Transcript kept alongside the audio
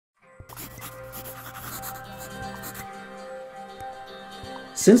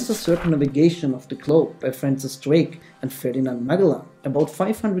Since the circumnavigation of the globe by Francis Drake and Ferdinand Magellan about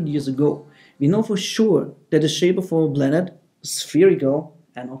 500 years ago, we know for sure that the shape of our planet is spherical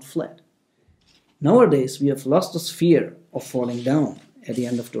and not flat. Nowadays we have lost the fear of falling down at the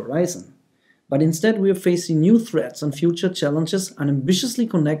end of the horizon, but instead we are facing new threats and future challenges unambitiously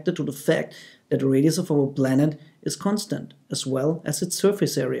connected to the fact that the radius of our planet is constant, as well as its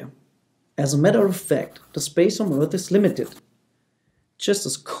surface area. As a matter of fact, the space on Earth is limited, just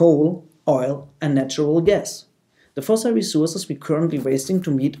as coal, oil and natural gas, the fossil resources we are currently wasting to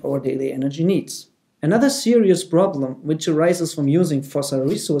meet our daily energy needs. Another serious problem which arises from using fossil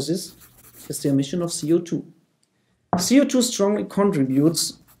resources is the emission of CO2. CO2 strongly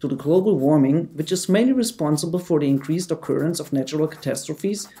contributes to the global warming, which is mainly responsible for the increased occurrence of natural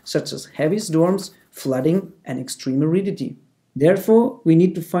catastrophes such as heavy storms, flooding and extreme aridity. Therefore, we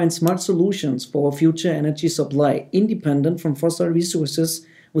need to find smart solutions for our future energy supply independent from fossil resources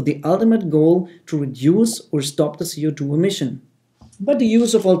with the ultimate goal to reduce or stop the CO2 emission. But the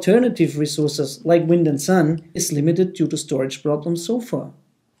use of alternative resources like wind and sun is limited due to storage problems so far.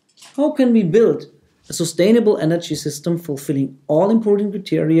 How can we build a sustainable energy system fulfilling all important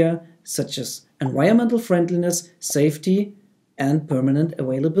criteria such as environmental friendliness, safety and permanent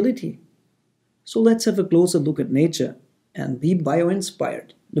availability? So let's have a closer look at nature and be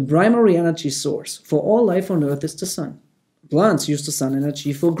bio-inspired. The primary energy source for all life on Earth is the sun. Plants use the sun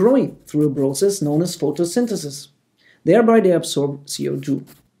energy for growing through a process known as photosynthesis. Thereby they absorb CO2.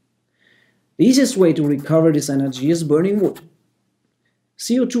 The easiest way to recover this energy is burning wood.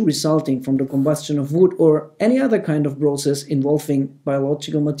 CO2 resulting from the combustion of wood or any other kind of process involving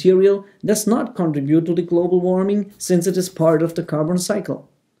biological material does not contribute to the global warming since it is part of the carbon cycle.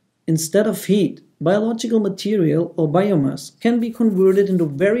 Instead of heat, biological material or biomass can be converted into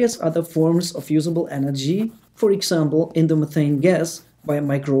various other forms of usable energy, for example into methane gas by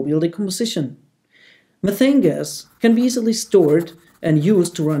microbial decomposition. Methane gas can be easily stored and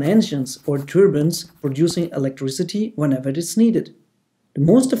used to run engines or turbines producing electricity whenever it is needed. The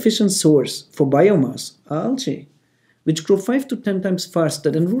most efficient source for biomass are algae, which grow 5 to 10 times faster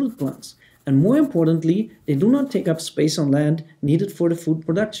than rooted plants, and more importantly, they do not take up space on land needed for the food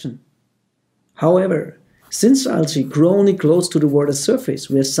production. However, since algae grow only close to the water's surface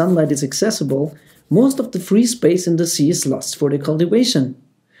where sunlight is accessible, most of the free space in the sea is lost for the cultivation.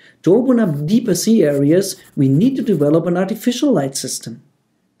 To open up deeper sea areas, we need to develop an artificial light system.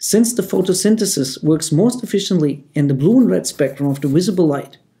 Since the photosynthesis works most efficiently in the blue and red spectrum of the visible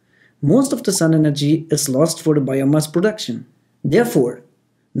light, most of the sun energy is lost for the biomass production. Therefore,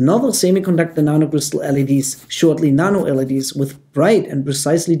 novel semiconductor nanocrystal LEDs, shortly nano-LEDs with bright and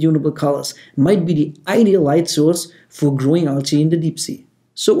precisely tunable colors, might be the ideal light source for growing algae in the deep sea.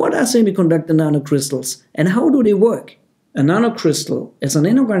 So what are semiconductor nanocrystals and how do they work? A nanocrystal is an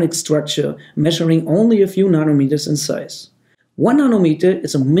inorganic structure measuring only a few nanometers in size. 1 nanometer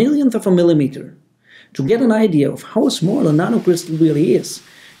is a millionth of a millimeter. To get an idea of how small a nanocrystal really is,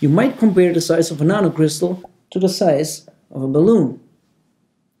 you might compare the size of a nanocrystal to the size of a balloon.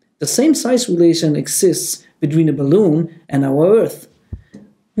 The same size relation exists between a balloon and our Earth,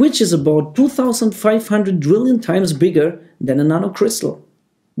 which is about 2,500 trillion times bigger than a nanocrystal.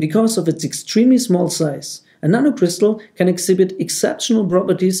 Because of its extremely small size, a nanocrystal can exhibit exceptional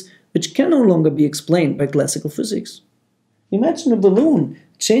properties which can no longer be explained by classical physics. Imagine a balloon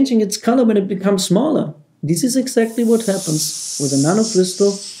changing its color when it becomes smaller. This is exactly what happens with a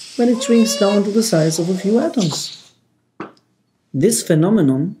nanocrystal when it shrinks down to the size of a few atoms. This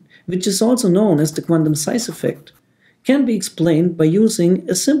phenomenon, which is also known as the quantum size effect, can be explained by using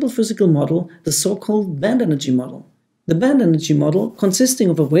a simple physical model, the so-called band energy model. The band energy model, consisting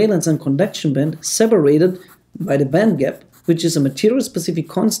of a valence and conduction band separated by the band gap, which is a material-specific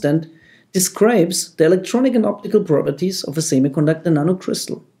constant, describes the electronic and optical properties of a semiconductor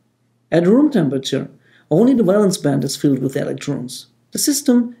nanocrystal. At room temperature, only the valence band is filled with electrons. The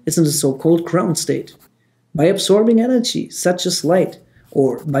system is in the so-called ground state. By absorbing energy, such as light,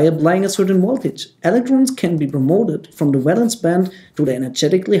 or by applying a certain voltage, electrons can be promoted from the valence band to the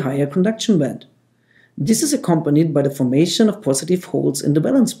energetically higher conduction band. This is accompanied by the formation of positive holes in the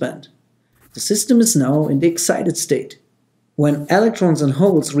valence band. The system is now in the excited state. When electrons and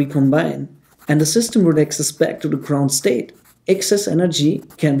holes recombine and the system relaxes back to the ground state, excess energy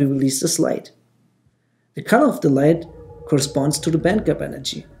can be released as light. The color of the light corresponds to the bandgap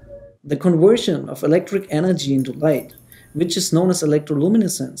energy. The conversion of electric energy into light, which is known as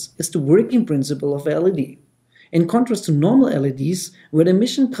electroluminescence, is the working principle of a LED. In contrast to normal LEDs, where the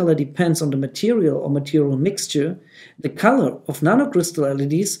emission color depends on the material or material mixture, the color of nanocrystal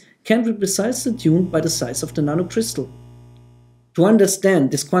LEDs can be precisely tuned by the size of the nanocrystal. To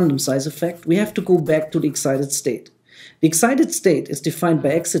understand this quantum size effect, we have to go back to the excited state. The excited state is defined by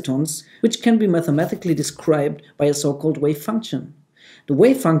excitons, which can be mathematically described by a so-called wave function. The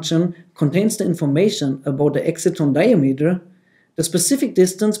wave function contains the information about the exciton diameter, the specific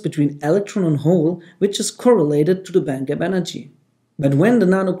distance between electron and hole, which is correlated to the bandgap energy. But when the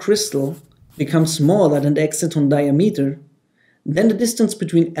nanocrystal becomes smaller than the exciton diameter, then the distance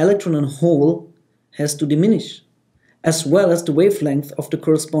between electron and hole has to diminish, as well as the wavelength of the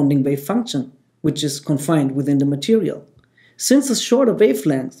corresponding wave function, which is confined within the material. Since a shorter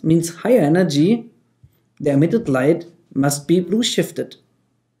wavelength means higher energy, the emitted light must be blue shifted.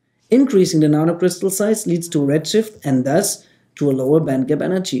 Increasing the nanocrystal size leads to redshift and thus to a lower bandgap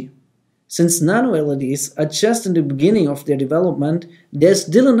energy. Since nano-LEDs are just in the beginning of their development, there's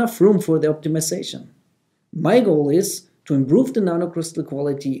still enough room for their optimization. My goal is to improve the nanocrystal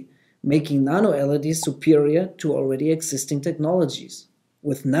quality, making nano-LEDs superior to already existing technologies.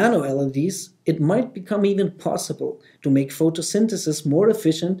 With nano-LEDs, it might become even possible to make photosynthesis more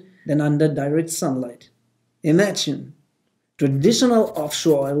efficient than under direct sunlight. Imagine, traditional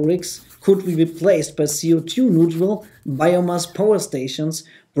offshore oil rigs could be replaced by CO2-neutral biomass power stations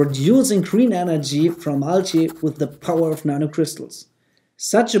producing green energy from algae with the power of nanocrystals.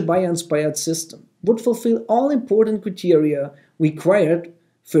 Such a bio-inspired system would fulfill all important criteria required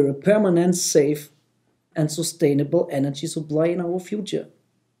for a permanent, safe, and sustainable energy supply in our future.